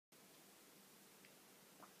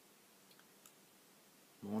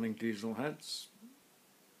Morning diesel heads,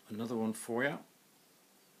 another one for you.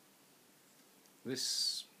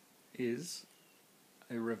 This is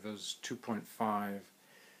a Rivers 2.5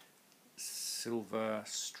 Silver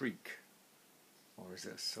Streak, or is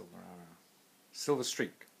it a silver? I don't know. Silver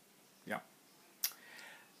Streak, yeah.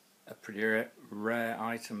 A pretty rare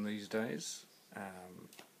item these days.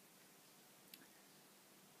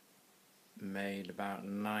 Made about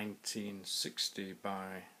 1960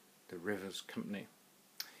 by the Rivers Company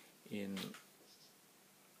in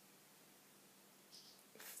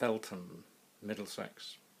Feltham,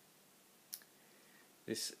 Middlesex.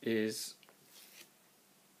 This is,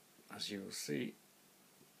 as you will see,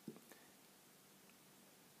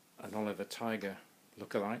 an Oliver Tiger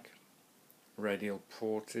lookalike, radial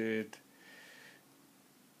ported,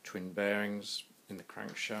 twin bearings in the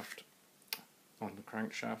crankshaft, on the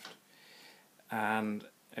crankshaft, and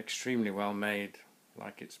extremely well made,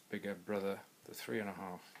 like its bigger brother, the 3.5.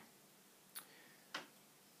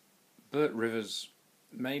 Bert Rivers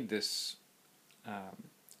made this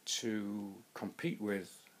to compete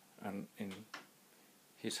with, and in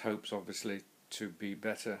his hopes obviously to be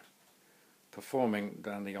better performing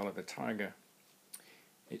than the Oliver Tiger.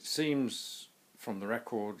 It seems from the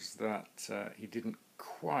records that he didn't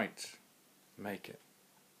quite make it,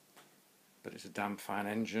 but it's a damn fine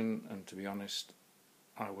engine, and to be honest,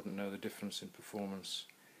 I wouldn't know the difference in performance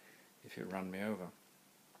if it ran me over.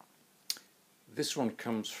 This one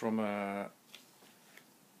comes from a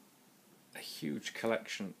huge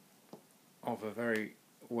collection of a very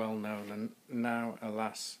well-known and now,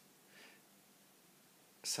 alas,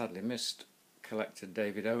 sadly missed collector,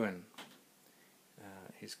 David Owen.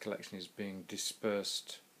 His collection is being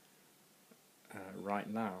dispersed right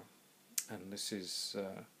now, and this is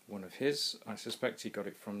one of his. I suspect he got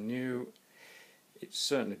it from new. It's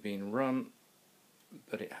certainly been run,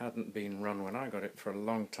 but it hadn't been run when I got it for a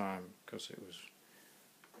long time because it was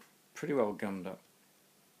pretty well gummed up.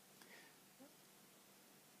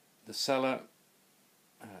 The seller,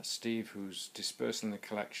 Steve, who's dispersing the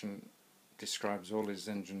collection, describes all his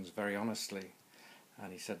engines very honestly,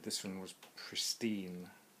 and he said this one was pristine,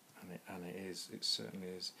 and it is. It certainly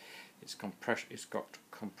is. It's got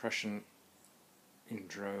compression in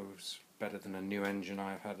droves, better than a new engine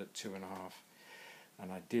I've had at 2.5.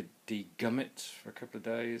 And I did degum it for a couple of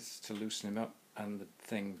days to loosen him up, and the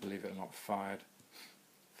thing, believe it or not, fired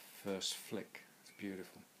first flick. It's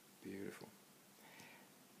beautiful, beautiful.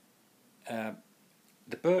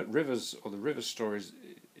 The Bert Rivers, or the Rivers story,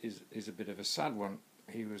 is a bit of a sad one.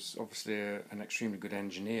 He was obviously an extremely good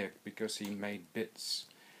engineer because he made bits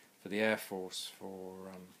for the Air Force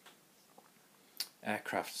for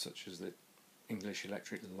aircraft such as the English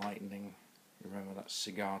Electric Lightning. Remember that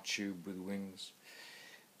cigar tube with wings,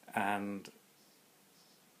 and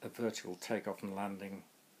a vertical takeoff and landing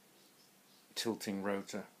tilting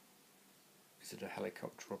rotor. Is it a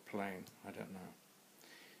helicopter or plane? I don't know.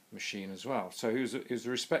 Machine as well. So he was a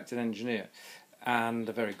respected engineer and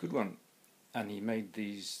a very good one, and he made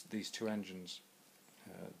these two engines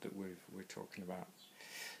that we're talking about.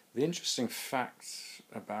 The interesting fact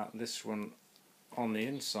about this one on the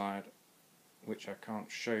inside, which I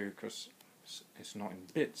can't show you because it's not in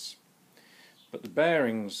bits, but the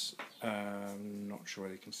bearings, not sure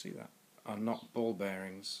whether you can see that, are not ball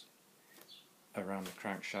bearings around the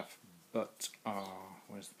crankshaft, but are,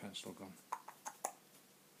 where's the pencil gone?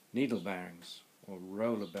 Needle bearings, or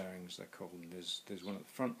roller bearings they're called. There's one at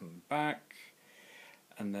the front and the back,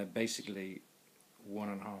 and they're basically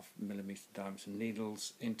 1.5mm diameter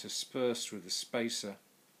needles interspersed with a spacer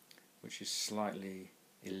which is slightly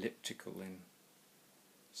elliptical in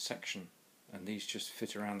section, and these just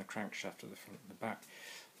fit around the crankshaft at the front and the back.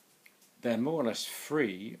 They're more or less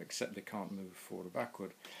free, except they can't move forward or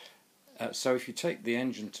backward. So if you take the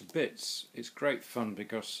engine to bits, it's great fun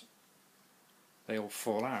because they all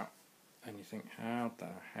fall out, and you think, how the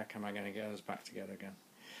heck am I going to get us back together again?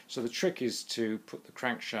 So the trick is to put the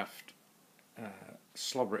crankshaft,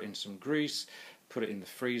 slobber it in some grease, put it in the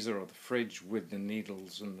freezer or the fridge with the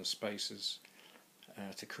needles and the spacers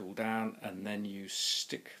to cool down, and then you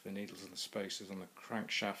stick the needles and the spacers on the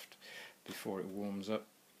crankshaft before it warms up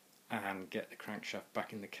and get the crankshaft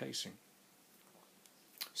back in the casing.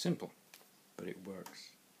 Simple, but it works.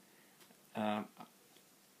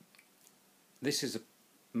 This is a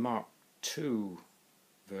Mark II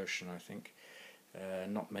version, I think.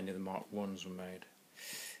 Not many of the Mark I's were made.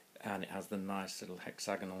 And it has the nice little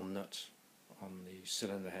hexagonal nut on the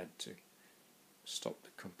cylinder head to stop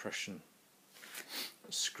the compression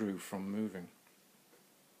screw from moving.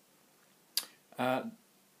 The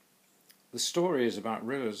story is about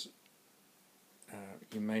Rivers.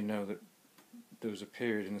 You may know that there was a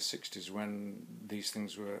period in the 60s when these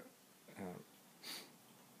things were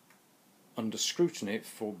under scrutiny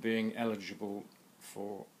for being eligible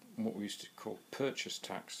for what we used to call purchase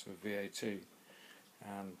tax, or VAT,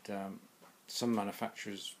 and some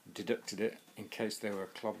manufacturers deducted it in case they were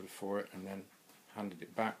clobbered for it and then handed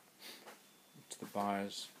it back to the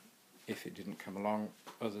buyers if it didn't come along.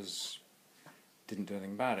 Others didn't do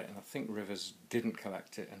anything about it, and I think Rivers didn't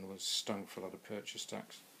collect it and was stung for a lot of purchase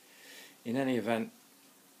tax. In any event,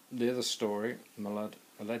 the other story, Malud,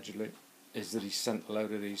 allegedly, is that he sent a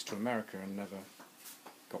load of these to America and never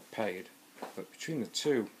got paid. But between the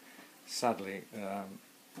two, sadly,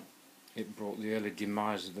 it brought the early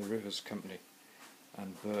demise of the Rivers company,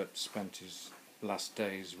 and Bert spent his last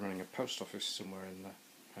days running a post office somewhere in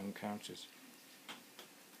the home counties.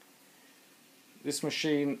 This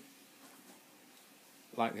machine,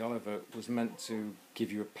 like the Oliver, was meant to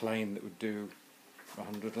give you a plane that would do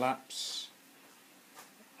 100 laps,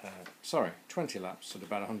 20 laps at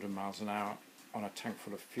about 100 miles an hour on a tank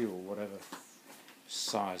full of fuel, whatever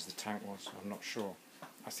size the tank was, I'm not sure.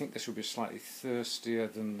 I think this would be slightly thirstier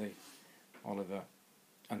than the Oliver,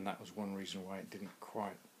 and that was one reason why it didn't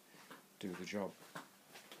quite do the job.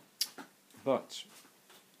 But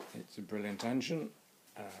it's a brilliant engine.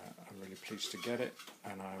 I'm really pleased to get it,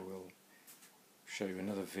 and I will show you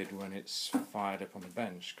another vid when it's fired up on the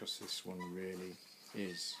bench, because this one really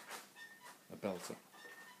is a belter.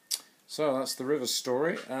 So that's the Rivers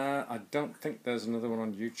story. I don't think there's another one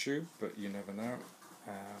on YouTube, but you never know.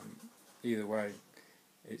 Either way,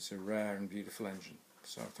 it's a rare and beautiful engine.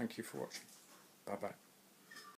 So thank you for watching. Bye bye.